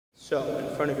So,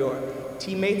 in front of your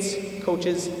teammates,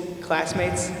 coaches,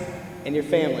 classmates, and your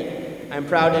family, I'm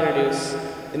proud to introduce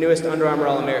the newest Under Armour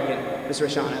All-American, Mr.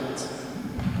 Rashaan Evans.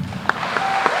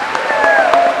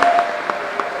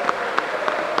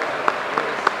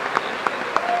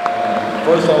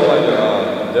 First, I would like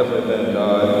to definitely thank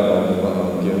God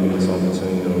for giving me this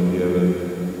opportunity to be able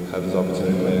to have this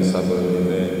opportunity to play this type of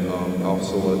event. I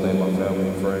also want to thank my family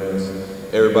and friends,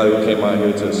 everybody who came out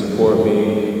here to support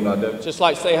me. Just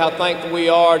like to say how thankful we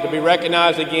are to be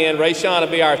recognized again. Rashaan will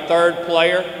be our third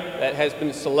player that has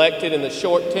been selected in the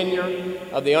short tenure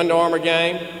of the Under Armour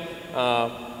game,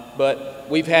 but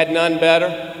we've had none better,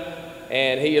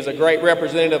 and he is a great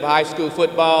representative of high school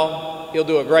football. He'll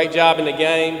do a great job in the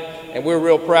game, and we're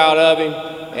real proud of him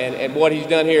and what he's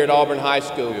done here at Auburn High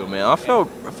School. Yeah, man, I felt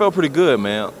pretty good,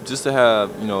 man. Just to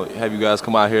have you guys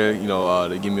come out here,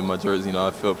 to give me my jersey,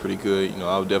 I felt pretty good.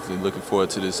 I was definitely looking forward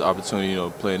to this opportunity,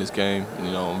 playing this game.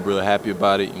 And, I'm really happy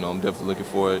about it. I'm definitely looking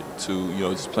forward to,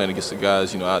 just playing against the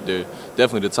guys, out there.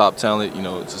 Definitely the top talent,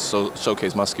 just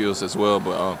showcase my skills as well.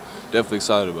 But definitely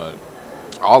excited about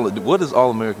it. What does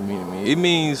All-American mean to me? It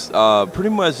means pretty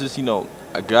much just,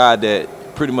 a guy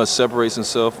that pretty much separates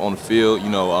himself on the field,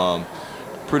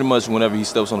 pretty much whenever he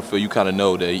steps on the field, you kind of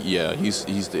know that, yeah, he's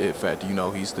the it factor.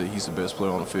 He's the best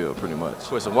player on the field, pretty much.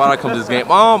 Question: why did I come to this game?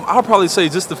 I'll probably say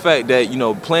just the fact that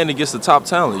playing against the top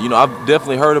talent. I've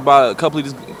definitely heard about a couple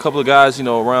of guys,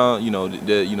 around,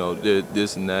 that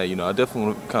this and that. I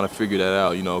definitely want to kind of figure that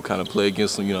out. Kind of play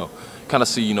against them. Kind of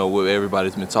see, what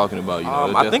everybody's been talking about.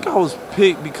 I think I was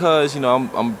picked because,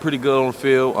 I'm pretty good on the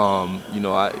field.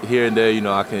 Here and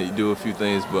there, I can do a few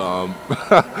things, but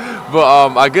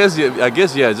I guess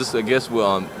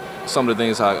with some of the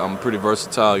things I'm pretty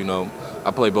versatile. I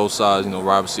play both sides,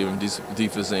 wide receiver and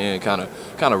defensive end, kind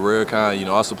of rare kind. I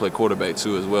also play quarterback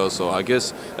too as well. So I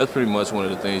guess that's pretty much one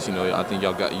of the things. I think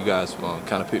you guys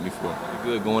kind of picked me for.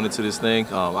 Good going into this thing.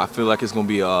 I feel like it's gonna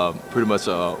be pretty much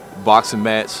a boxing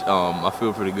match. I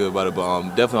feel pretty good about it, but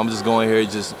definitely I'm just going here,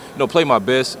 just play my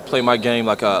best, play my game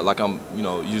like I'm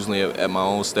usually at my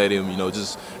own stadium.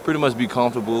 Just pretty much be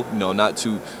comfortable. Not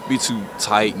to be too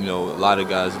tight. A lot of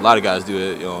guys do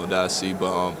it. That I see,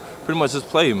 but pretty much just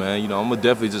play, man. I'm gonna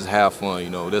definitely just have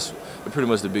fun. That's pretty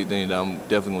much the big thing that I'm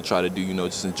definitely gonna try to do.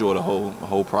 Just enjoy the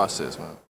whole process, man.